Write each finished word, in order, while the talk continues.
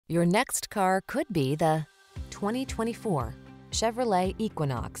Your next car could be the 2024 Chevrolet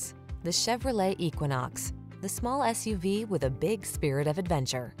Equinox. The Chevrolet Equinox, the small SUV with a big spirit of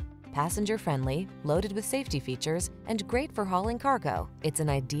adventure. Passenger-friendly, loaded with safety features, and great for hauling cargo, it's an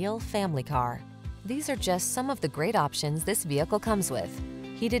ideal family car. These are just some of the great options this vehicle comes with: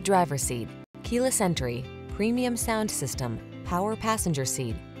 heated driver's seat, keyless entry, premium sound system, power passenger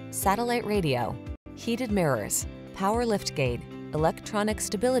seat, satellite radio, heated mirrors, power liftgate, electronic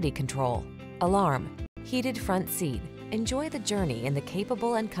stability control, alarm, heated front seat. Enjoy the journey in the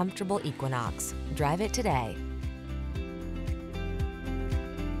capable and comfortable Equinox. Drive it today.